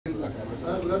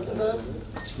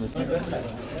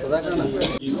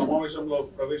ఈ సమావేశంలో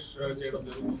ప్రవేశ చేయడం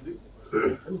జరుగుతుంది.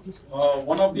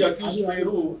 One of the accused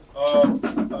పేరు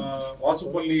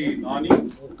Vasupalli Nani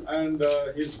and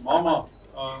his mama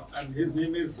and his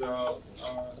name is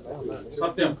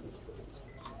Satyam.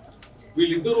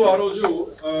 వీళ్ళిద్దరూ ఆ రోజు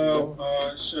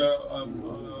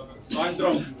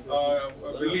సాయంత్రం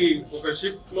వెళ్ళి ఒక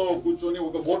షిప్ లో కూర్చొని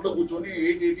ఒక బోట్ లో కూర్చొని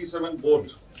 887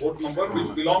 boat number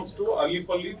which belongs to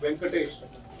Allipalli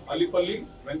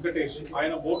Venkatesh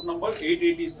ఆయన బోట్ నంబర్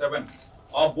 887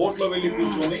 ఆ బోట్ లో వెళ్ళి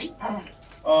కూర్చొని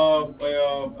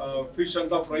ఫిష్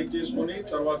అంతా ఫ్రై చేసుకొని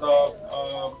తర్వాత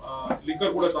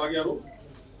లిక్కర్ కూడా తాగారు.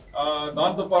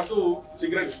 దాంతో పాటు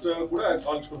సిగరెట్ కూడా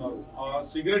కాల్చుకున్నారు. ఆ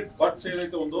సిగరెట్ బట్స్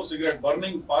ఏదైతే ఉందో cigarette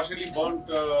burning partially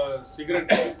burned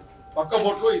cigarette పక్క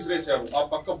బోట్ లో ఇసిరేశారు. ఆ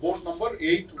పక్క boat number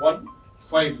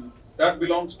 815 that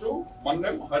belongs to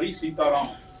Mannem Hari Sitaram.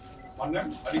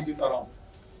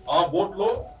 ఆ బోట్ లో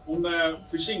ఉన్న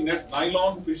fishing net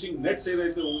nylon fishing nets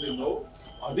ఏదైతే ఉండిందో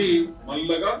అది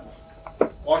మల్లగా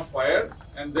caught fire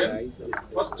and then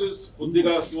first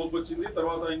కొద్దిగా స్మోక్ వచ్చింది,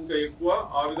 తర్వాత ఇంకా ఎక్కువ.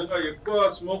 ఆ విధంగా ఎక్కువ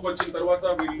స్మోక్ వచ్చిన తర్వాత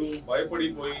వీళ్ళు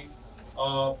భయపడిపోయి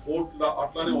పోర్ట్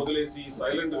అట్లానే వదిలేసి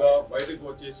సైలెంట్ గా బయటకు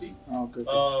వచ్చేసి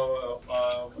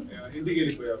ఇంటికి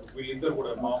వెళ్ళిపోయారు. వీళ్ళిద్దరు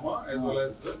కూడా మామ as well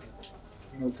as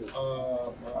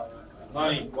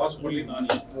Nani Vasupalli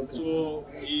Nani. So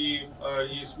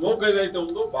ఈ స్మోక్ ఏదైతే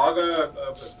ఉందో బాగా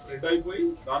స్ప్రెడ్ అయిపోయి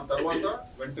దాని తర్వాత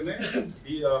వెంటనే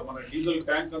మన డీజిల్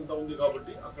ట్యాంక్ అంతా ఉంది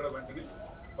కాబట్టి అక్కడ వెంటనే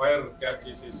ఫైర్ క్యాచ్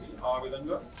చేసేసి ఆ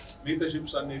విధంగా మిగతా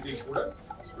షిప్స్ అన్నిటికి కూడా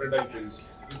స్ప్రెడ్ అయిపోయింది.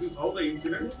 This is how the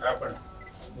incident happened.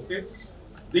 Okay,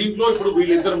 దీంట్లో ఇప్పుడు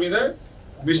వీళ్ళిద్దరి మీద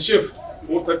మిస్చిఫ్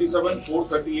 437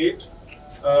 438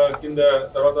 కింద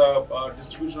తర్వాత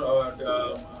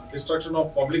డిస్ట్రక్షన్ ఆఫ్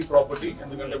పబ్లిక్ ప్రాపర్టీ,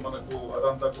 ఎందుకంటే మనకు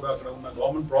అదంతా కూడా అక్కడ ఉన్న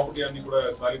గవర్నమెంట్ ప్రాపర్టీ అన్ని కూడా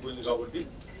కాలిపోయింది కాబట్టి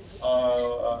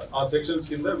ఆ సెక్షన్స్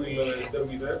కింద వీళ్ళ ఇద్దరి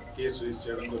మీద కేసు రిజిస్టర్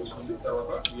చేయడం జరుగుతుంది.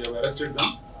 తర్వాత we have arrested them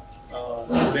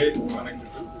today connected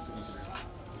to this incident.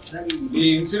 ఈ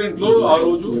ఇన్సిడెంట్ లో ఆ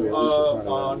రోజు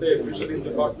అంటే ఫిషరీస్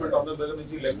డిపార్ట్మెంట్ అందరి దగ్గర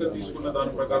నుంచి లెక్క తీసుకున్న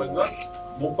దాని ప్రకారంగా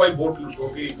 30 బోట్లు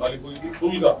టోటలీ కాలిపోయింది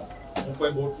ఫుల్ గా.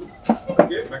 30 బోట్లు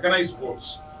మెకనైజ్డ్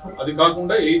బోట్స్. అది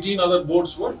కాకుండా 18 other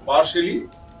boats were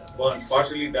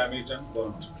partially damaged and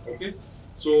burnt. Okay,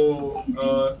 so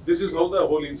this is how the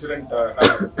whole incident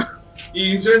happened. ఈ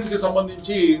ఇన్సిడెంట్ కి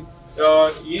సంబంధించి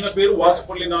ఈయన పేరు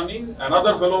Vasupalli Nani,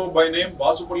 another fellow by name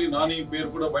Vasupalli Nani పేరు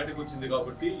కూడా బయటకు వచ్చింది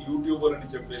కాబట్టి యూట్యూబర్ అని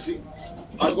చెప్పేసి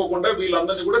అనుకోకుండా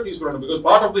వీళ్ళందరినీ కూడా తీసుకురావడం. Because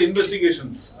part of the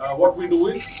investigation what we do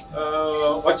is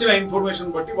వచ్చిన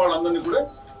ఇన్ఫర్మేషన్ బట్టి వాళ్ళందరినీ కూడా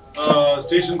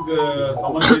స్టేషన్ కి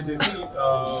సమన్ చేసి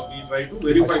we try to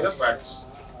verify the facts.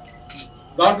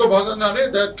 దాంట్లో భాగంగానే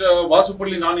that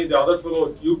Vasupalli Nani the other fellow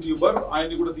YouTuber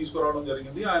ఆయన్ని కూడా తీసుకురావడం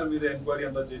జరిగింది. ఆయన మీద ఎంక్వైరీ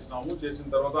అంతా చేసినాము. చేసిన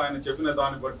తర్వాత ఆయన చెప్పిన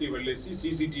దాన్ని బట్టి వెళ్ళేసి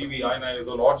సీసీటీవీ ఆయన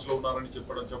ఏదో లాడ్జ్ లో ఉన్నారని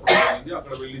చెప్పడం జరిగింది.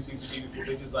 అక్కడ వెళ్ళి సీసీటీవీ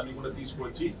ఫుటేజెస్ అన్ని కూడా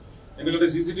తీసుకొచ్చి, ఎందుకంటే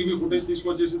సీసీటీవీ ఫుటేజ్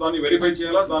తీసుకొచ్చేసి దాన్ని వెరిఫై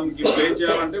చేయాలా, దానికి ప్లే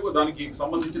చేయాలంటే దానికి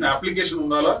సంబంధించిన అప్లికేషన్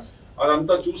ఉండాలా.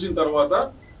 అదంతా చూసిన తర్వాత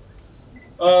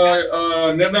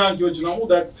నిర్ణయానికి వచ్చినాము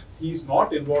that he's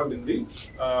not involved in the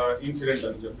incident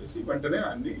అని చెప్పేసి వెంటనే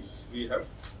అన్ని we have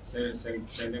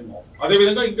sent him off. అదే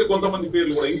విధంగా ఇంకా కొంతమంది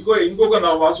పేర్లు కూడా ఇంకొక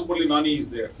వాసుపల్లి నాని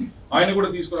ఇస్ దేర్, ఆయన కూడా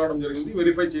తీసుకురావడం జరిగింది.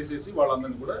 వెరిఫై చేసేసి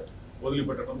వాళ్ళందరినీ కూడా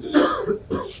వదిలిపెట్టడం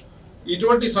జరిగింది.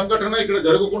 ఇటువంటి సంఘటన ఇక్కడ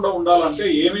జరగకుండా ఉండాలంటే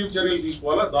ఏమేమి చర్యలు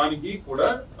తీసుకోవాలా దానికి కూడా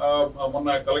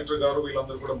మొన్న కలెక్టర్ గారు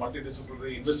వీళ్ళందరూ కూడా మల్టీ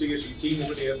డిసిప్లినరీ ఇన్వెస్టిగేషన్ టీమ్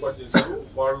ఒకటి ఏర్పాటు చేశారు.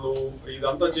 వాళ్ళు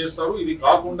ఇదంతా చేస్తారు. ఇది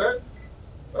కాకుండా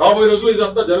రాబోయే రోజులు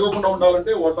ఇదంతా జరగకుండా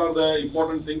ఉండాలంటే what are the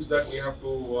important things that we have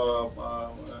to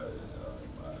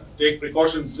take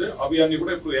precautions. అవి అన్ని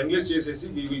కూడా ఇప్పుడు ఎన్లిస్ట్ చేసేసి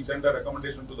we will send a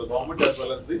recommendation to the government as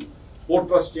well as the port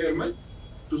trust chairman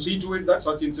to see to it that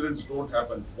such incidents don't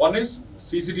happen. One is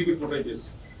CCTV footages.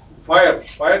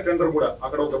 Fire tender కూడా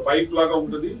అక్కడ ఒక pipe లాగా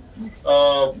ఉంటుంది.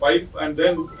 Pipe and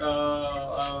then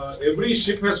every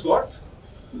ship has got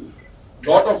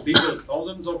lot of diesel,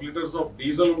 thousands of liters of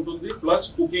diesel ఉంటుంది, plus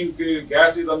cooking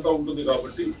gas ఇదంతా ఉంటుంది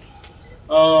కాబట్టి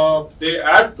they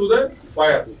add to the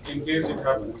fire in case it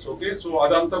happens. Okay, so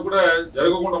అదంతా కూడా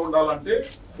జరగకుండా ఉండాలంటే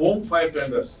foam fire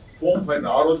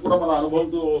ఆ రోజు కూడా మన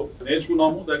అనుభవంతో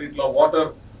నేర్చుకున్నాము దట్ ఇట్లా వాటర్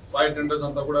ఫైర్ టెండర్స్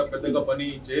అంతా కూడా పెద్దగా పని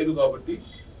చేయదు కాబట్టి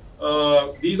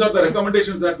these are the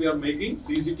recommendations that we are making.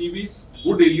 CCTVs,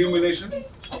 good illumination,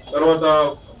 తర్వాత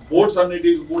బోట్స్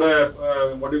అన్నిటికి కూడా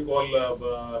what you call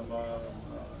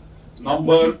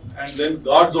number and then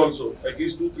guards also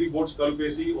at least 2-3 boats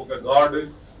కలిపేసి ఒక గార్డ్.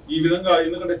 ఈ విధంగా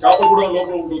ఎందుకంటే చేపలు కూడా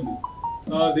లోపల ఉంటుంది,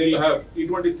 దే విల్ హ్యావ్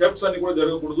ఇటువంటి థెఫ్ట్స్ అన్ని కూడా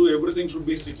జరగకూడదు. Everything should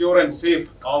be secure and safe.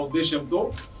 ఆ ఉద్దేశంతో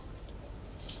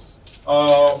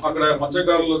అక్కడ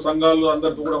మత్స్యకారుల సంఘాలు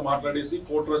అందరితో కూడా మాట్లాడేసి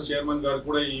పోర్ట్ ట్రస్ట్ చైర్మన్ గారు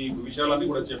కూడా ఈ విషయాలన్నీ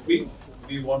కూడా చెప్పి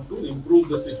we want to improve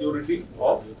the security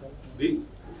of the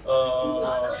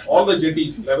all the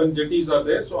jetties. 11 jetties are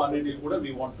there, so aniti kuda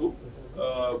we want to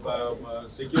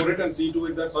secure it and see to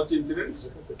it that such incidents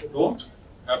don't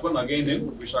happen again in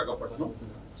Visakhapatnam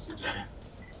city.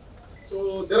 So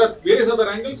there are various other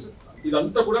angles.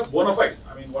 Idantha kuda bona fide.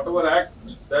 I mean, whatever act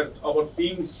that our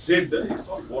teams did, it's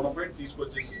all bona fide.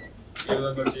 Teeskochesi ee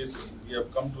vidhanga chesi we have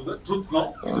come to the truth now.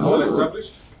 It is all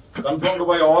established, confirmed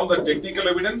by all the technical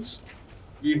evidence.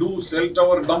 We do cell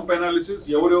tower dump analysis.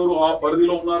 ఎవరెవరు ఆ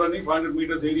పరిధిలో ఉన్నారని 500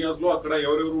 meters areas లో అక్కడ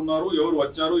ఎవరెవరు ఉన్నారు, ఎవరు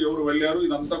వచ్చారు, ఎవరు వెళ్ళారు,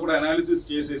 ఇదంతా కూడా అనాలిసిస్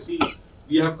చేసేసి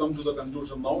we have come to the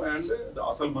conclusion now and the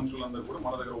అసలు మనుషులందరూ కూడా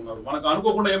మన దగ్గర ఉన్నారు. మనకు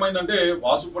అనుకోకుండా ఏమైందంటే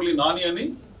వాసుపల్లి నాని అని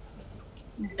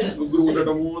ముగ్గురు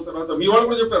ఉండటము, తర్వాత మీ వాళ్ళు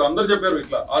కూడా చెప్పారు, అందరు చెప్పారు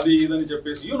ఇట్లా అది ఇదని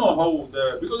చెప్పేసి you know how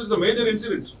because it's a major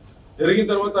incident. జరిగిన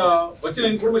తర్వాత వచ్చిన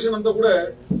ఇన్ఫర్మేషన్ అంతా కూడా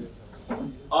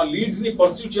ఆ లీడ్స్ ని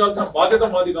పర్స్యూ చేయాల్సిన బాధ్యత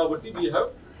మాది కాబట్టి we have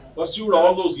pursued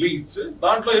all those leads.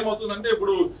 దాంట్లో ఏమవుతుందంటే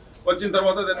ఇప్పుడు వచ్చిన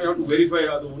తర్వాత then we have to verify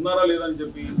అది ఉన్నారా లేదా అని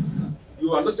చెప్పి you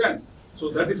understand. So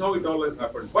that is how it all has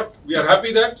happened. But we are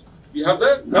happy that we have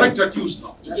the correct accused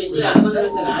now.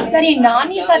 Sir, ఈ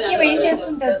నాని సత్యం ఏం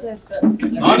చేస్తుంటారు sir?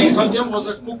 Nani Satyam was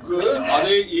a cook.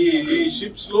 అదే ఈ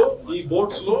షిప్స్ లో ఈ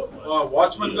బోట్స్ లో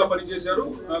వాచ్మెన్ గా పనిచేశారు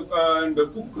అండ్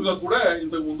కుక్ గా కూడా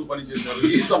ఇంతకు ముందు పనిచేశారు.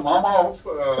 He is the mama of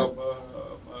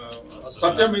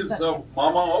Satyam is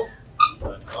mama of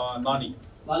Nani.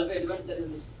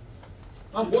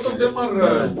 Both of them are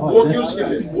co-accused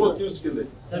killed.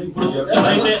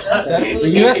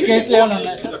 US case le unna.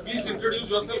 Please introduce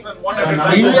yourself and one at a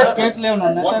time. US case le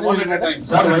unna sir. One at a time.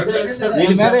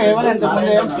 Veelu mere even enta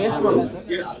munde em case unna sir.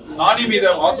 Yes, Nani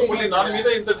meeda Vasupalli Nani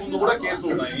meeda intaku mundu kuda case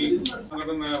lu unnayi.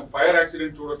 Angatana fire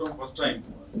accident చూడటం first time.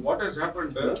 What has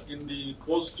happened in the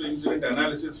post incident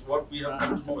analysis, what we have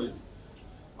come to know is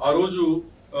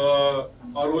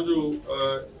ఆ రోజు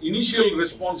initial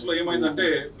response లో ఏమైందంటే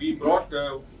we brought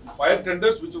fire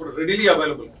tenders which were readily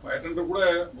available. Fire tender కూడా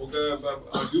ఒక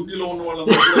డ్యూటీలో ఉన్న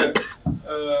వాళ్ళందరూ కూడా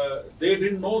they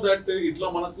didn't know that ఇట్లా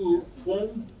మనకు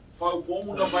ఫోమ్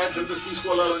ఉన్న ఫైర్ టెండర్స్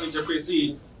తీసుకోవాలని చెప్పేసి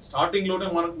స్టార్టింగ్ లోనే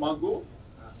మాకు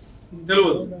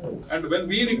తెలియదు. అండ్ వెన్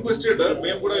వీ రిక్వెస్టెడ్,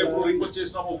 మేము కూడా ఎప్పుడు రిక్వెస్ట్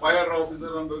చేసినాము ఫైర్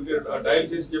ఆఫీసర్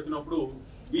డయల్ చేసి చెప్పినప్పుడు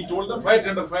we told them fire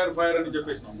tender, fire అని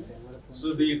చెప్పేసినాము. So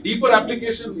the deeper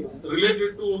application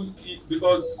related to,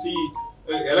 because see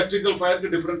electrical fire ki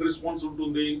different response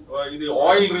untundi, idi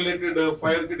oil related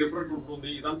fire ki different untundi,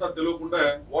 idantha telukunda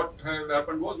what had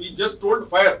happened was we just told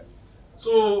fire.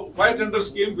 So fire tenders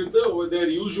came with their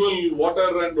usual water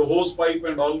and hose pipe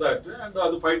and all that, and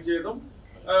adu fight cheyadam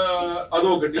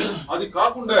adokati. Adi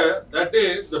kaakunda that day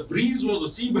the breeze was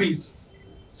a sea breeze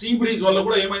వల్ల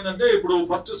కూడా ఏమైందంటే ఇప్పుడు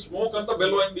first smoke అంతా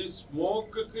bell అయింది.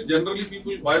 Smoke కి generally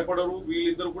people భయపడరు.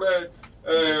 వీళ్ళిద్దరు కూడా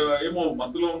ఏమో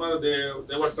మత్తులో ఉన్నారు.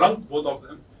 They were drunk both of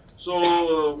them. So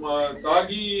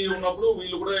తాగి ఉన్నప్పుడు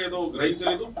వీళ్ళు కూడా ఏదో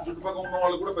గ్రహించలేదు, చుట్టుపక్కల ఉన్న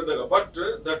వాళ్ళు కూడా పెద్దగా. But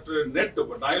that net,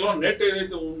 nylon net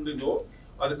ఏదైతే ఉండిందో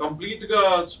అది కంప్లీట్ గా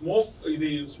స్మోక్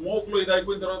లో ఇది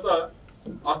అయిపోయిన తర్వాత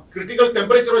ఆ క్రిటికల్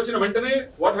టెంపరేచర్ వచ్చిన వెంటనే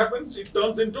what happens, it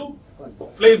turns into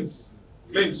flames,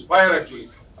 fire actually.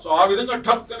 So ఆ విధంగా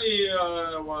టక్ అని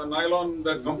nylon,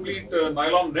 that complete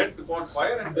nylon net cot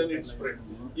fire and then it spread.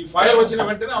 ఈ ఫైర్ వచ్చిన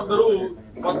వెంటనే అందరూ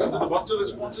first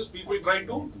responses people try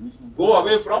to go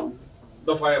away from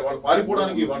the fire. వాళ్ళు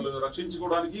పారిపోవడానికి, వాళ్ళు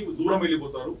రక్షించుకోవడానికి దూరం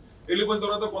వెళ్ళిపోతారు. వెళ్ళిపోయిన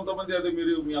తర్వాత కొంతమంది, అదే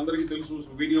మీ అందరికీ తెలుసు,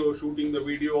 video shooting the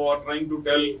video or trying to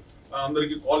tell,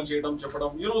 అందరికి కాల్ చేయడం,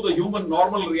 చెప్పడం, you know the human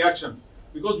normal reaction.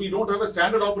 Because we don't have a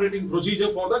standard operating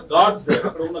procedure for the guards there.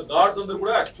 అక్కడ ఉన్న గార్డ్స్ అందరూ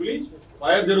కూడా యాక్చువల్లీ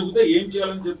ఫైర్ జరిగితే ఏం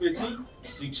చేయాలని చెప్పేసి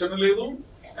శిక్షణ లేదు,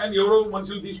 అండ్ ఎవరో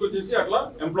మనుషులు తీసుకొచ్చేసి అట్లా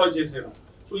ఎంప్లాయ్ చేసేయడం.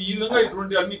 సో ఈ విధంగా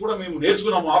ఇటువంటి అన్ని కూడా మేము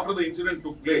నేర్చుకున్నాము after the incident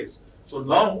took place. So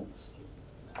now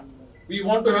we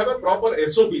want to have a proper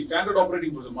SOP, standard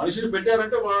operating procedure. మనిషిని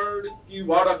పెట్టారంటే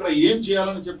వాడు అక్కడ ఏం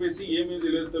చేయాలని చెప్పేసి ఏమీ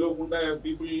తెలియకుండా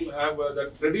people have the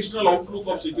traditional outlook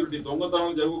of security.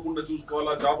 దొంగతనాలు జరగకుండా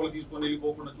చూసుకోవాలా, చేపలు తీసుకొని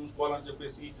వెళ్ళిపోకుండా చూసుకోవాలని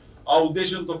చెప్పేసి ఆ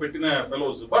ఉద్దేశంతో పెట్టిన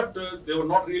fellows. But they were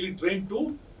not really train to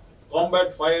combat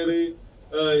fire.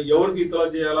 ఎవరికి ఇట్లా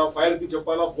చేయాలా, ఫైర్ కి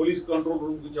చెప్పాలా, పోలీస్ కంట్రోల్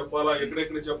రూమ్ కి చెప్పాలా,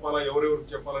 ఎక్కడెక్కడ చెప్పాలా, ఎవరెవరికి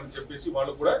చెప్పాలని చెప్పేసి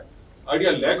వాళ్ళు కూడా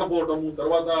ఐడియా లేకపోవటము.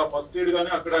 తర్వాత ఫస్ట్ ఎయిడ్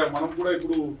గానీ అక్కడ మనం కూడా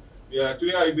ఇప్పుడు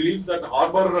actually I believe that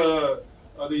harbour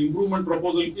అది ఇంప్రూవ్మెంట్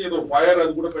ప్రపోజల్ కి ఏదో ఫైర్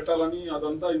అది కూడా పెట్టాలని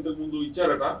అదంతా ఇంతకు ముందు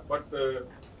ఇచ్చారట. బట్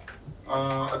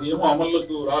అది ఏమో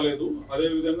అమల్లోకి రాలేదు. అదే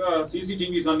విధంగా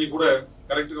CCTVs అన్ని కూడా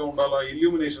కరెక్ట్ గా ఉండాలా,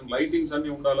 ఇల్యూమినేషన్ లైటింగ్స్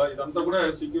అన్ని ఉండాలా, ఇదంతా కూడా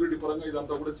సెక్యూరిటీ పరంగా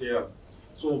ఇదంతా కూడా చేయాలి.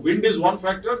 So wind is one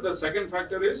factor. The second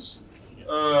factor is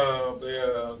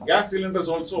gas cylinders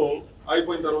also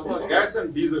అయిపోయిన తర్వాత gas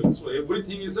and diesel. So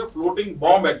everything is a floating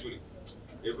bomb actually.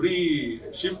 Every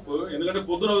ship, ఎందుకంటే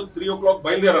పొద్దున 3 o'clock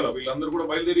బయలుదేరాలి, వీళ్ళందరూ కూడా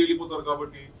బయలుదేరి వెళ్ళిపోతారు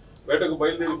కాబట్టి, వేటకు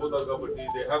బయలుదేరిపోతారు కాబట్టి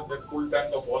they have that full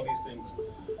tank of all these things.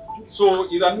 So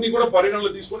ఇదన్నీ కూడా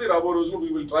పరిగణలో తీసుకొని రాబోయే రోజుల్లో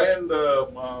we will try and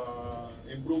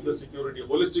improve the security,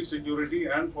 holistic security,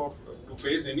 and to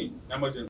face any emergency.